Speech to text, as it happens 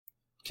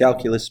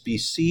Calculus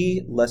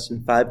BC,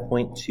 lesson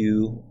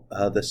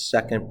 5.2, the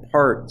second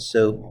part.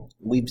 So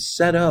we've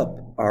set up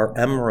our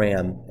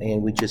MRAM,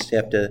 and we just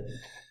have to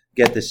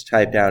get this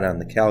typed out on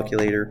the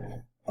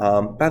calculator.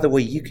 By the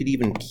way, you could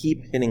even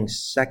keep hitting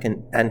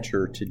second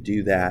enter to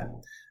do that.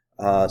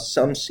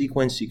 Some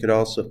sequence you could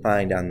also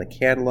find on the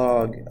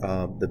catalog.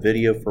 The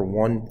video for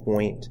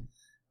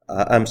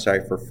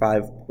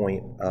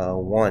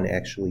 5.1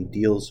 actually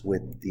deals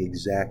with the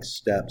exact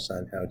steps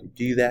on how to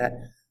do that,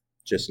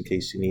 just in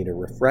case you need a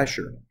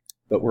refresher.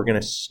 But we're going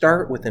to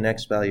start with an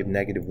x value of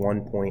negative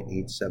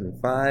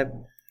 1.875.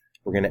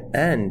 We're going to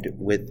end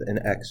with an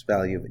x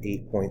value of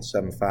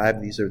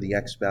 8.75. These are the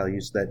x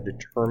values that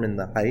determine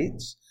the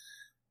heights.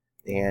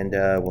 And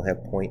we'll have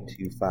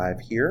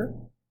 0.25 here.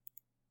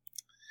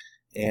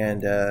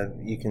 And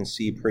you can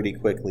see pretty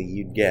quickly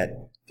you'd get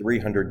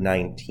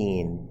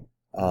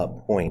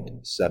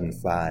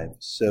 319.75.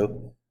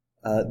 So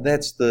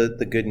that's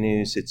the good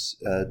news. It's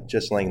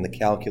just letting the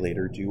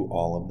calculator do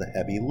all of the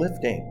heavy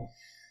lifting.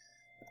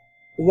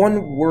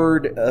 One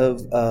word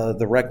of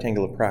the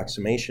rectangle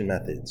approximation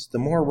methods. The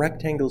more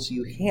rectangles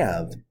you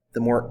have,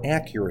 the more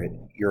accurate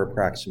your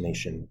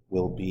approximation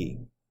will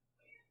be.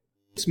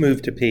 Let's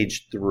move to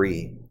page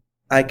 3.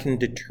 I can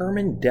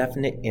determine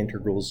definite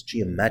integrals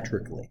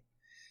geometrically.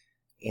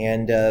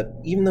 And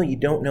even though you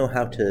don't know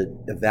how to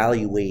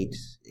evaluate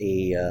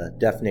a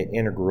definite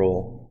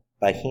integral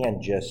by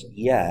hand just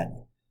yet,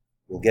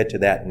 we'll get to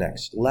that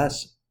next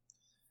lesson.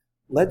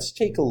 Let's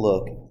take a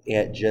look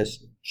at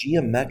just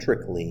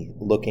geometrically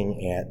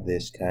looking at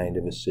this kind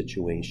of a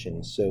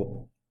situation.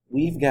 So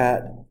we've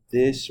got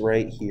this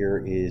right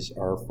here is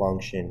our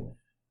function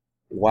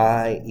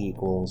y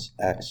equals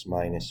x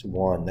minus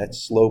 1. That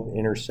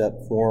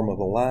slope-intercept form of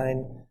a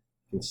line.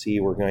 You can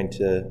see we're going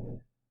to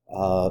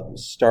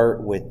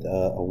start with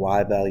a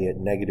y value at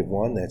negative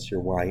 1. That's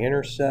your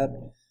y-intercept.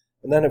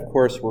 And then, of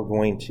course, we're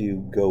going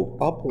to go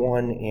up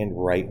 1 and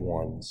right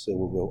 1. So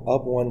we'll go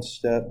up 1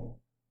 step,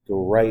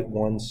 go right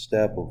 1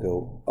 step. We'll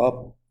go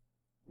up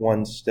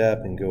 1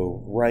 step and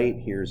go right.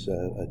 Here's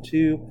a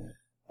 2.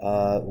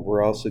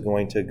 We're also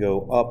going to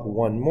go up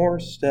 1 more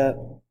step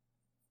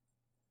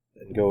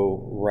and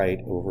go right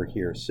over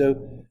here.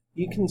 So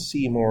you can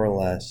see more or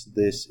less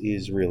this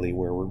is really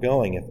where we're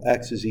going. If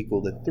x is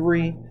equal to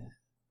 3,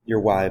 your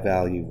y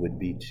value would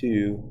be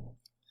 2.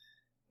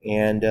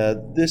 And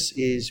this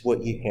is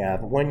what you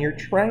have. When you're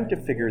trying to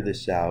figure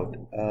this out,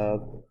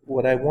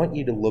 what I want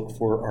you to look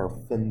for are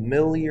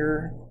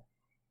familiar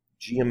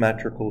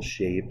geometrical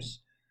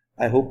shapes.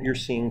 I hope you're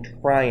seeing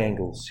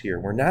triangles here.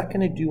 We're not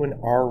going to do an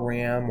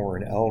RRAM or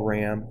an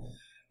LRAM.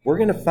 We're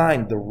going to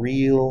find the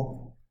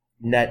real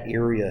net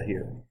area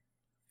here.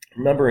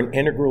 Remember, an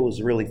integral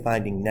is really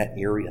finding net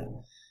area.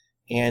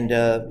 And,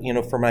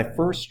 for my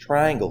first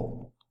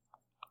triangle,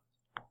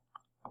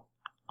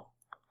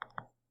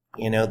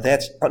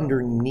 that's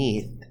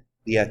underneath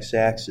the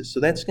x-axis. So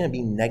that's going to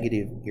be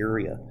negative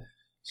area.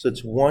 So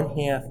it's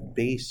 1/2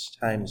 base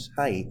times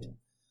height.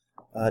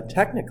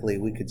 Technically,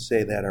 we could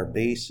say that our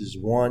base is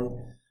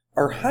 1.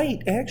 Our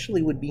height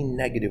actually would be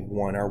negative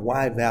 1. Our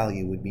y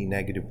value would be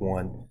negative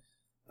 1.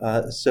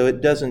 So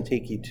it doesn't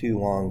take you too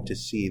long to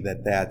see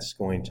that that's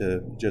going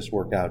to just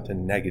work out to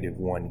negative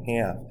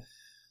 1/2.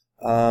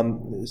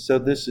 So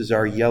this is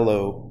our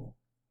yellow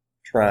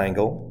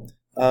triangle.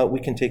 We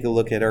can take a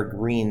look at our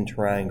green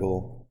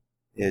triangle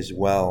as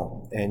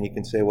well. And you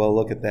can say, well,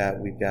 look at that.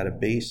 We've got a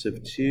base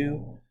of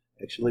 2.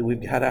 Actually,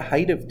 we've got a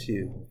height of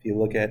 2, if you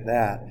look at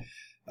that.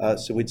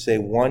 So we'd say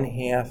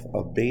 1/2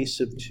 a base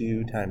of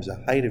 2 times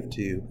a height of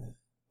 2.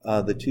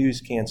 The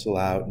 2's cancel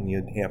out, and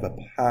you'd have a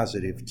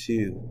positive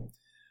 2.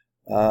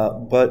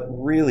 But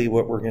really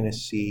what we're going to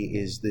see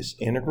is this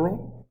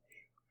integral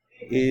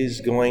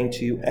is going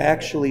to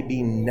actually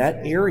be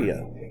net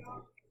area.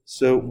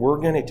 So we're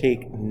going to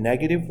take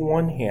negative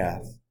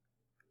 1/2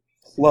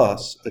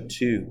 plus a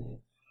 2.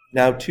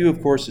 Now 2,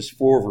 of course, is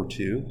 4 over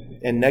 2,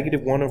 and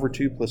negative 1 over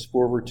 2 plus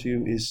 4 over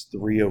 2 is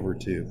 3 over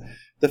 2.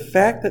 The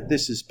fact that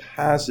this is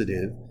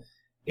positive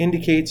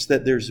indicates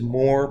that there's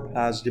more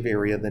positive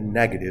area than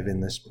negative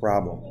in this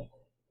problem.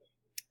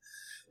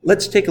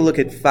 Let's take a look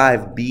at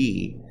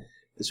 5b.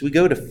 As we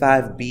go to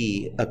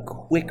 5b, a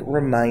quick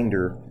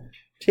reminder,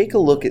 take a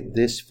look at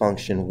this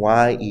function,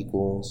 y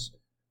equals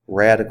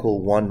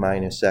radical 1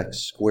 minus x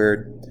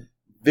squared.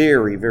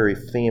 Very, very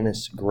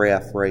famous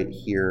graph right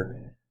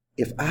here.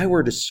 If I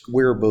were to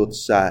square both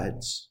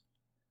sides,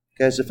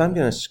 guys, if I'm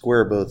going to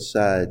square both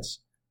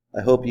sides,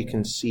 I hope you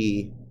can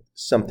see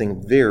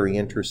something very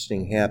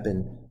interesting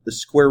happen. The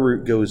square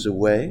root goes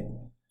away,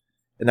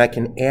 and I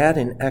can add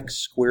an x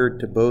squared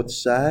to both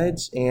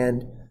sides,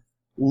 and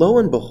lo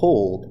and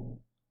behold,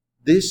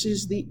 this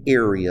is the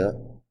area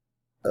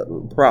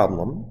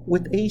problem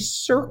with a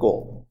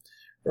circle.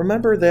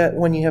 Remember that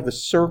when you have a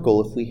circle,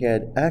 if we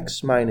had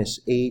x minus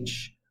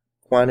h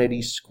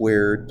quantity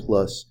squared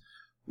plus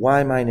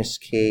y minus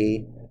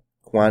k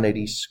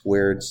quantity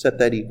squared, set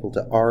that equal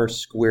to r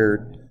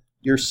squared,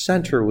 your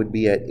center would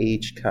be at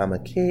h comma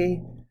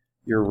k,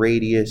 your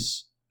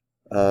radius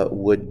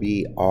would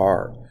be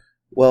r.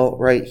 Well,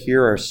 right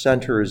here, our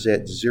center is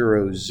at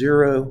 0,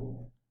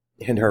 0,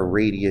 and our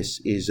radius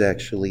is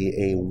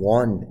actually a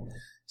 1.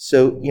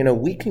 So,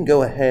 we can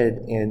go ahead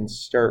and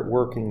start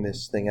working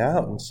this thing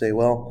out and say,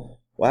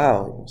 well,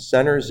 wow,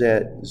 center's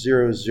at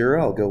 0,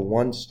 0. I'll go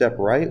one step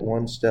right,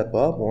 one step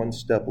up, one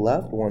step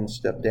left, one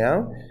step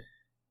down.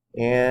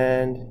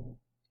 And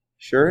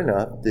sure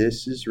enough,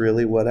 this is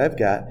really what I've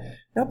got.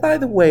 Now, by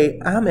the way,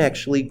 I'm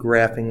actually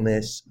graphing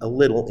this a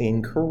little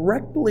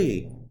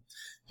incorrectly.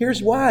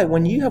 Here's why.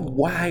 When you have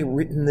y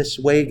written this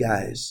way,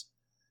 guys,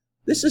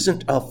 this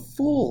isn't a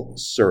full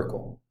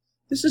circle.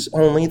 This is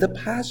only the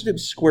positive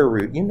square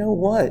root. You know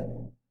what?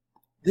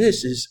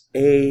 This is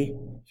a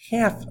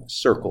half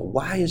circle.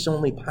 Y is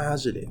only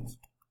positive.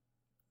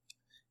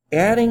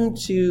 Adding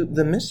to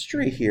the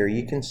mystery here,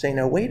 you can say,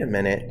 now wait a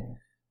minute.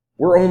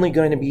 We're only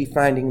going to be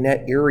finding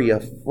net area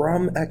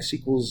from x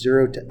equals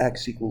 0 to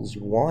x equals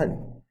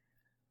 1.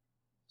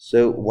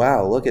 So,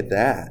 wow, look at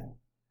that.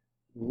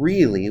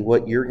 Really,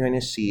 what you're going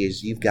to see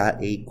is you've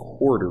got a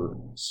quarter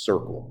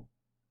circle,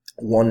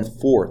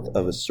 1/4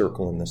 of a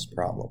circle in this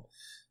problem.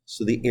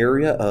 So the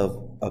area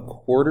of a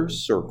quarter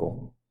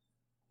circle,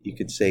 you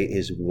could say,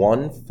 is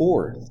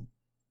 1/4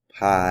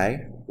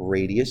 pi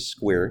radius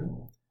squared.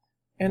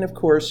 And of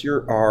course,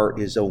 your r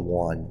is a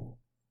 1.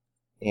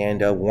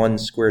 And 1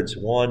 squared is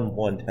 1.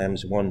 1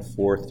 times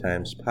 1/4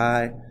 times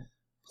pi.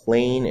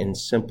 Plain and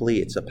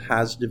simply, it's a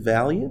positive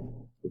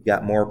value. We've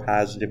got more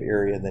positive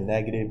area than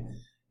negative.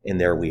 And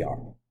there we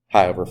are,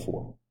 pi over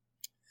 4.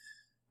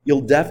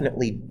 You'll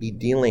definitely be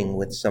dealing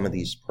with some of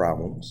these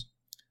problems.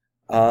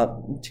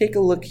 Take a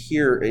look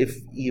here. If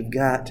you've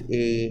got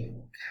a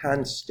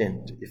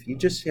constant, if you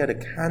just had a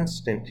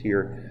constant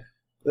here,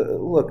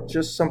 look,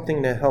 just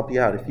something to help you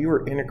out. If you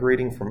were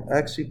integrating from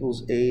x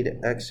equals a to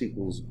x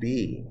equals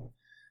b,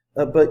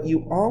 but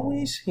you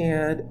always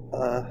had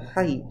a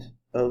height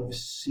of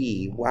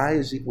c, y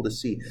is equal to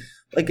c.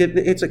 Like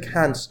it's a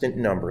constant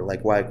number,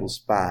 like y equals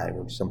 5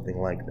 or something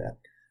like that.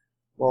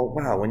 Well,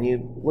 wow, when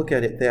you look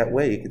at it that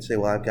way, you could say,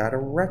 well, I've got a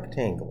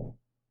rectangle.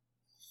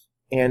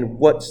 And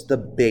what's the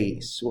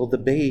base? Well, the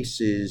base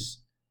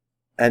is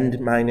end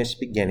minus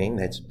beginning,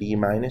 that's b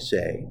minus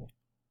a.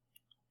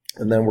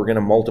 And then we're going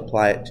to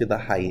multiply it to the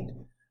height,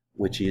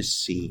 which is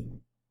c.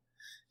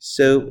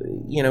 So,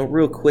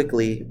 real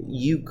quickly,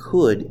 you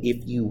could,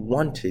 if you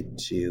wanted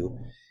to,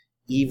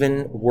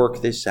 even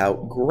work this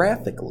out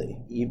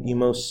graphically. You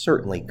most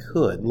certainly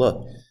could.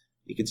 Look.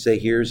 You could say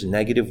here's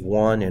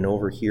 -1 and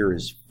over here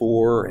is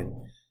 4, and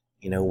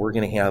we're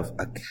going to have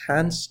a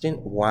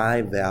constant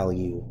y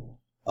value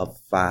of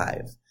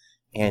 5.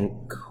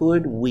 And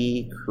could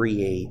we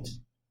create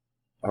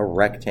a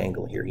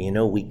rectangle here?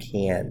 We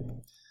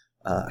can.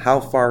 How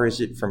far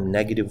is it from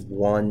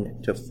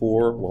 -1 to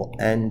 4? Well,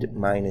 end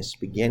minus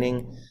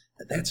beginning,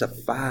 that's a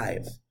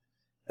 5.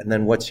 And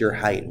then what's your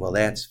height? Well,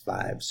 that's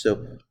 5.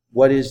 So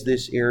what is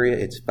this area?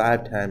 It's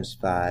 5 times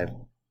 5.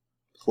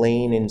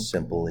 Plain and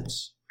simple,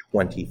 it's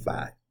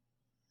 25.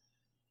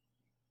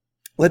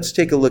 Let's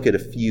take a look at a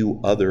few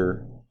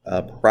other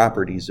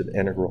properties of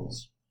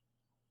integrals.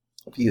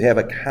 If you have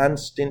a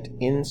constant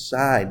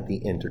inside the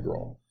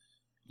integral,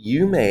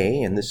 you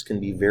may, and this can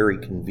be very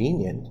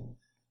convenient,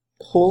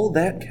 pull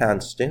that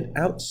constant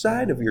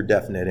outside of your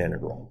definite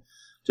integral.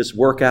 Just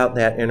work out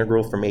that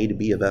integral from a to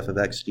b of f of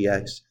x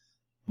dx,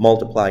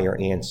 multiply your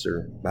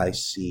answer by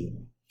c.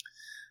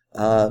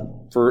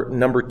 For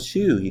number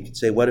 2, you could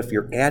say, what if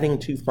you're adding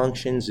two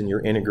functions and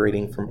you're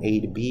integrating from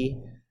a to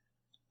b?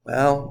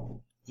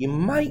 Well, you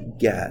might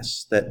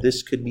guess that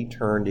this could be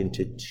turned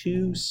into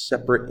two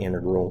separate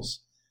integrals,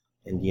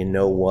 and you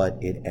know what?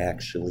 It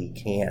actually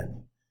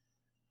can.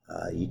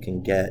 You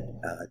can get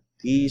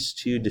these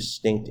two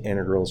distinct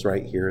integrals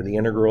right here, the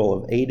integral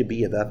of a to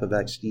b of f of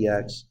x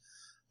dx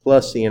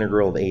plus the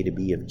integral of a to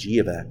b of g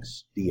of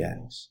x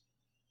dx.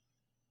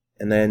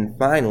 And then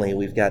finally,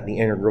 we've got the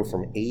integral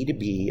from a to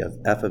b of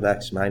f of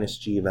x minus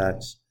g of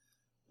x.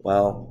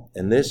 Well,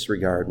 in this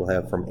regard, we'll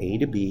have from a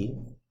to b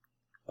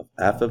of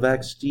f of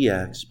x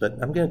dx,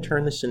 but I'm going to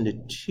turn this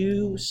into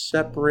two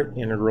separate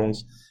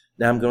integrals.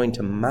 Now I'm going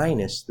to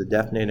minus the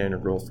definite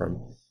integral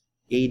from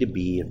a to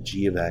b of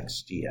g of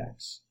x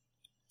dx.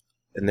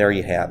 And there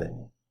you have it.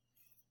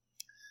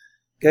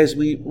 Guys,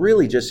 we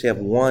really just have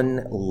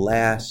one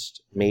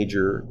last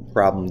major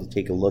problem to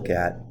take a look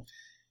at.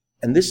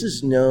 And this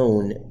is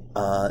known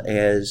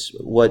as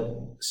what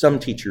some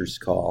teachers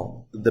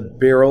call the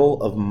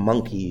barrel of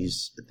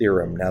monkeys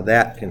theorem. Now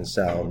that can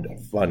sound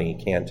funny,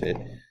 can't it?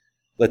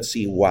 Let's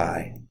see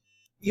why.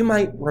 You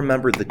might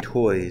remember the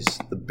toys,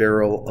 the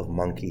barrel of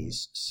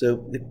monkeys.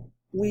 So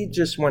we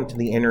just went to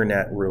the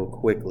internet real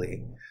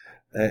quickly.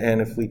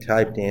 And if we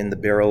typed in the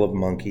barrel of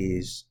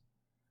monkeys,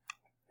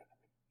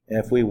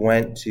 and if we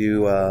went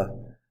to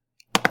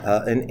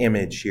an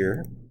image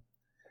here,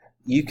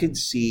 you could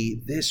see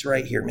this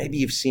right here. Maybe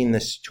you've seen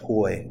this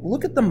toy.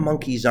 Look at the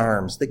monkey's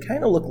arms. They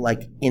kind of look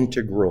like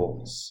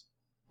integrals.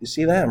 You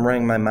see that? I'm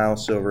running my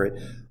mouse over it.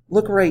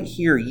 Look right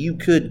here. You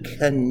could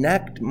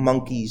connect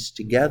monkeys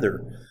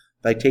together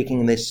by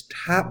taking this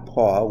top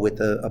paw with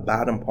a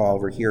bottom paw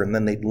over here, and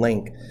then they'd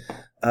link.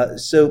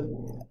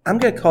 So I'm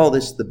going to call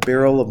this the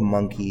barrel of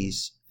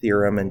monkeys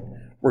theorem, and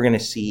we're going to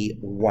see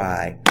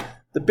why.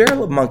 The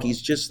barrel of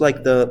monkeys, just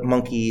like the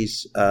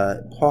monkey's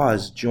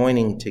paws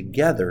joining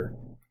together,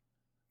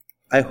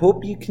 I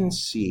hope you can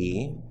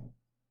see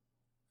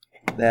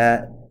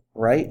that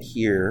right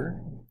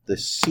here, the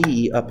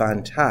C up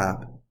on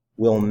top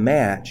will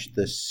match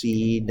the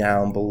C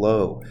down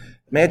below.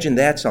 Imagine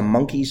that's a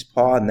monkey's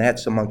paw and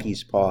that's a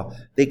monkey's paw.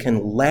 They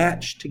can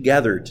latch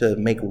together to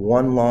make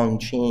one long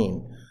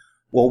chain.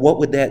 Well, what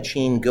would that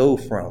chain go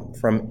from?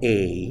 From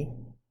A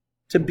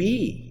to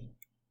B.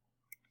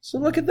 So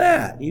look at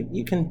that.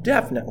 You can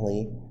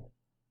definitely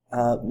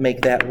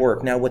make that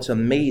work. Now, what's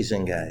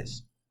amazing,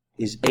 guys,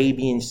 is A,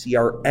 B, and C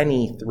are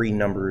any three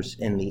numbers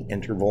in the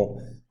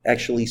interval.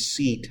 Actually,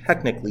 C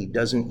technically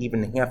doesn't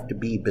even have to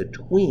be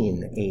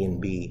between A and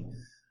B.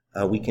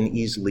 We can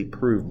easily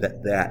prove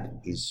that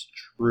that is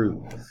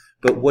true.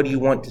 But what do you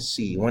want to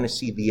see? You want to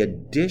see the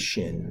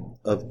addition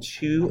of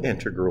two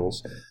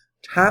integrals,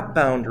 top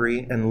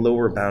boundary and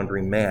lower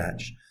boundary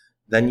match.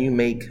 Then you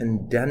may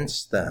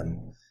condense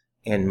them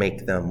and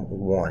make them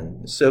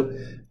one. So,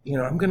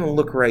 I'm going to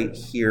look right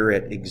here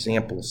at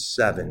example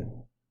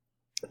 7.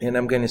 And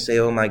I'm going to say,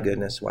 oh my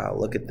goodness, wow,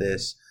 look at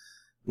this.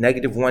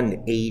 -1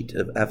 to 8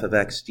 of f of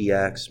x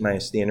dx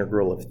minus the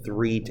integral of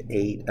 3 to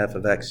 8 f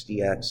of x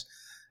dx.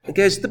 And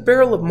guys, the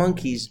barrel of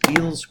monkeys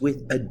deals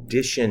with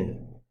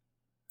addition.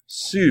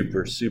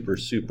 Super, super,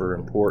 super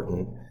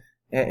important.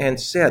 And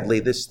sadly,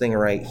 this thing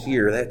right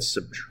here, that's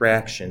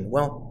subtraction.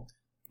 Well,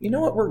 you know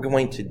what we're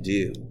going to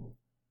do?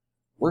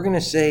 We're going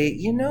to say,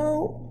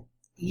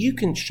 you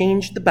can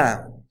change the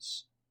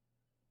bounds.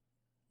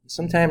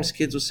 Sometimes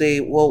kids will say,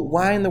 well,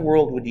 why in the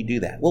world would you do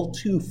that? Well,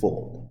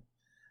 twofold.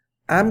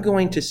 I'm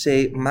going to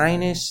say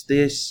minus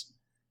this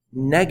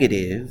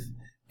negative,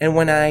 and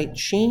when I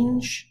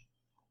change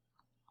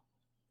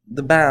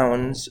the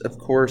bounds, of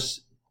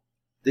course,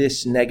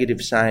 this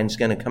negative sign is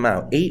going to come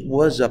out. 8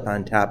 was up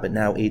on top, but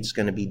now 8's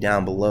going to be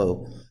down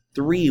below.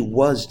 3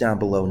 was down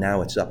below,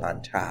 now it's up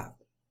on top.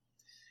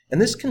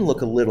 And this can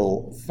look a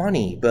little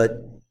funny, but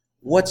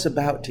what's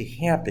about to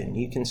happen?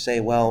 You can say,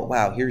 well,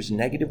 wow, here's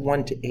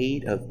 -1 to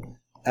 8 of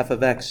f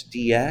of x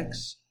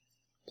dx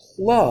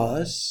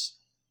plus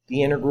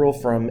the integral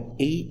from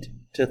 8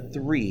 to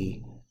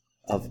 3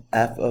 of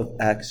f of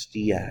x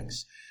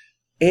dx.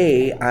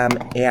 I'm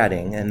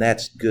adding, and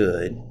that's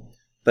good.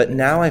 But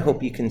now I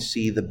hope you can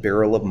see the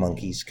barrel of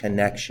monkeys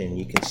connection.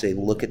 You can say,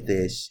 look at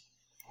this.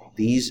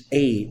 These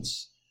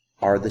 8's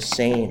are the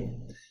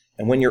same.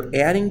 And when you're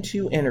adding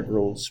two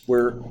integrals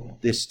where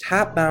this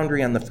top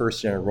boundary on the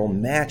first integral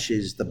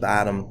matches the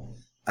bottom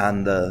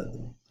on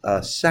the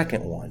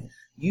second one,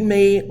 you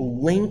may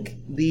link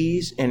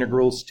these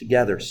integrals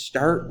together.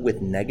 Start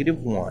with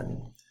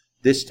 -1.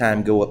 This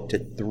time go up to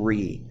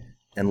 3.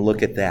 And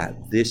look at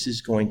that. This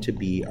is going to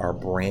be our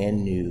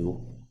brand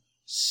new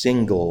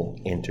single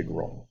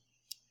integral.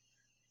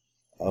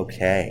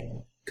 Okay.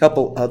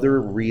 Couple other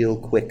real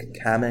quick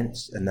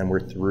comments and then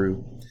we're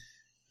through.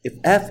 If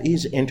f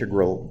is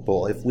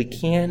integrable, if we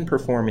can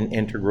perform an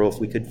integral, if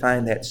we could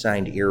find that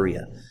signed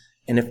area,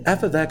 and if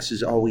f of x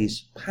is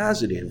always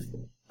positive,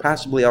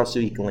 possibly also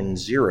equaling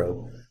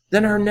 0,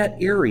 then our net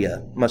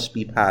area must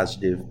be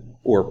positive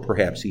or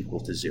perhaps equal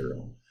to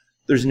 0.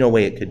 There's no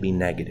way it could be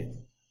negative.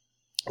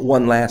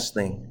 One last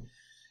thing.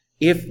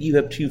 If you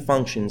have two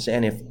functions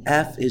and if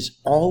f is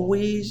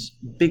always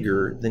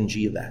bigger than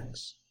g of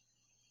x,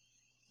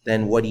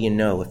 then what do you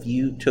know? If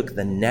you took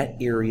the net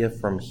area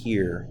from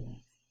here,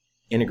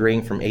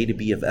 integrating from a to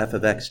b of f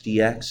of x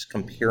dx,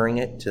 comparing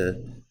it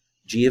to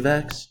g of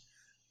x,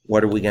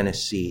 what are we going to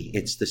see?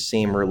 It's the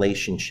same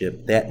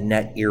relationship. That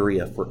net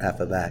area for f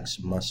of x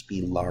must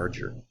be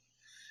larger.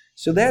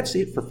 So that's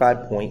it for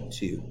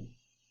 5.2.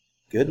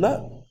 Good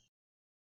luck.